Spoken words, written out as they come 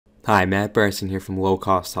Hi, Matt Bernstein here from Low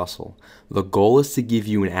Cost Hustle. The goal is to give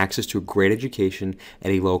you an access to a great education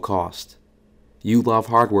at a low cost. You love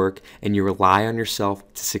hard work and you rely on yourself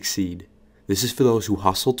to succeed. This is for those who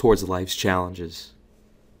hustle towards life's challenges.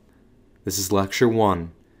 This is Lecture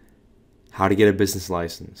 1, How to Get a Business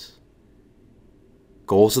License.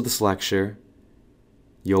 Goals of this lecture: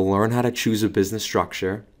 you'll learn how to choose a business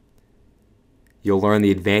structure. You'll learn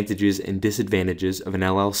the advantages and disadvantages of an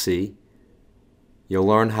LLC. You'll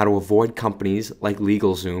learn how to avoid companies like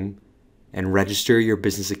LegalZoom and register your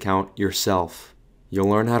business account yourself. You'll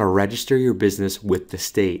learn how to register your business with the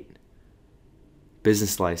state.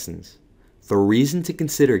 Business license. The reason to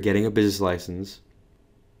consider getting a business license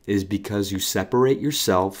is because you separate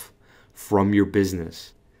yourself from your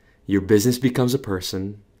business. Your business becomes a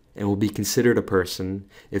person and will be considered a person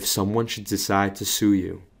if someone should decide to sue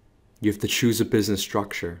you. You have to choose a business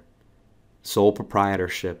structure. Sole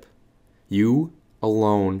proprietorship. You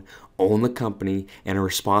alone own the company and are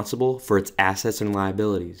responsible for its assets and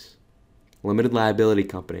liabilities. Limited liability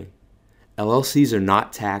company. LLCs are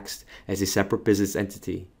not taxed as a separate business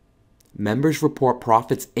entity. Members report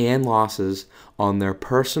profits and losses on their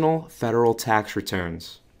personal federal tax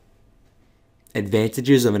returns.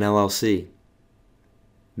 Advantages of an LLC.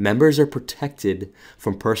 Members are protected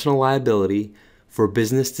from personal liability for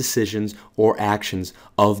business decisions or actions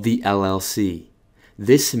of the LLC.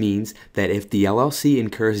 This means that if the LLC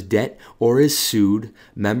incurs debt or is sued,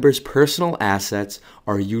 members' personal assets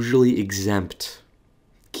are usually exempt.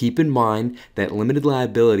 Keep in mind that limited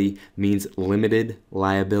liability means limited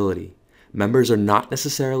liability. Members are not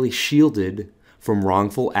necessarily shielded from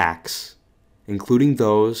wrongful acts, including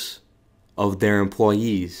those of their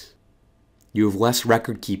employees. You have less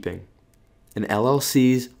record keeping. An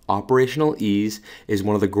LLC's operational ease is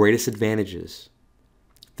one of the greatest advantages.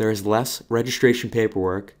 There is less registration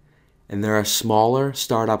paperwork, and there are smaller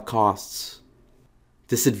startup costs.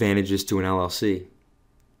 Disadvantages to an LLC.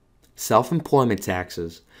 Self-employment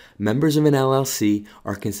taxes. Members of an LLC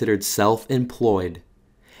are considered self-employed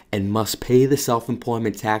and must pay the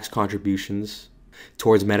self-employment tax contributions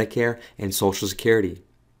towards Medicare and Social Security.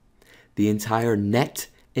 The entire net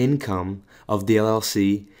income of the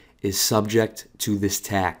LLC is subject to this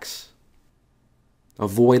tax.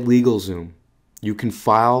 Avoid LegalZoom. You can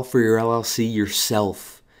file for your LLC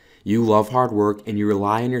yourself. You love hard work and you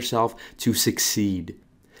rely on yourself to succeed.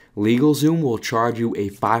 LegalZoom will charge you a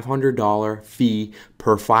 $500 fee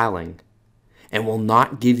per filing and will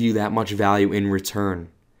not give you that much value in return.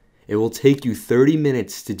 It will take you 30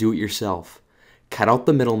 minutes to do it yourself. Cut out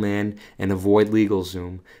the middleman and avoid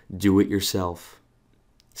LegalZoom. Do it yourself.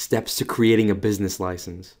 Steps to creating a business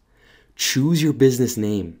license. Choose your business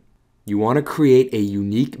name. You want to create a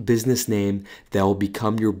unique business name that will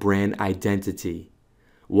become your brand identity.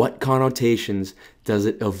 What connotations does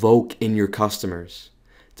it evoke in your customers?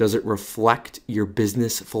 Does it reflect your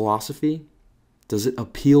business philosophy? Does it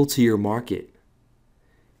appeal to your market?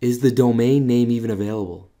 Is the domain name even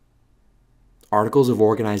available? Articles of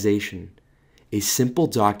organization. A simple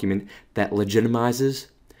document that legitimizes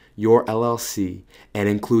your LLC and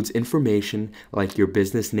includes information like your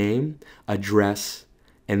business name, address,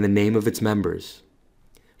 and the name of its members.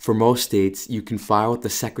 For most states, you can file with the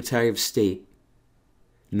Secretary of State.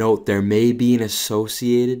 Note, there may be an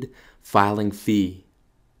associated filing fee.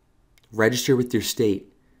 Register with your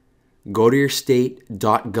state. Go to your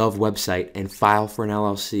state.gov website and file for an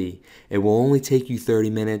LLC. It will only take you 30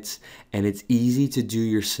 minutes and it's easy to do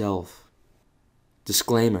yourself.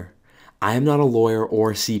 Disclaimer: I am not a lawyer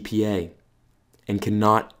or a CPA and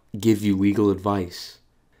cannot give you legal advice.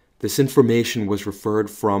 This information was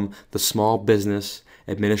referred from the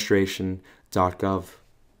smallbusinessadministration.gov.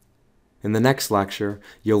 In the next lecture,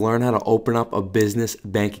 you'll learn how to open up a business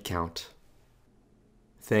bank account.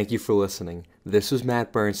 Thank you for listening. This was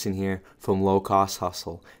Matt Bernstein here from Low Cost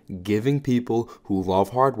Hustle, giving people who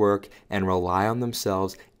love hard work and rely on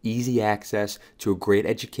themselves easy access to a great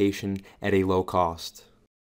education at a low cost.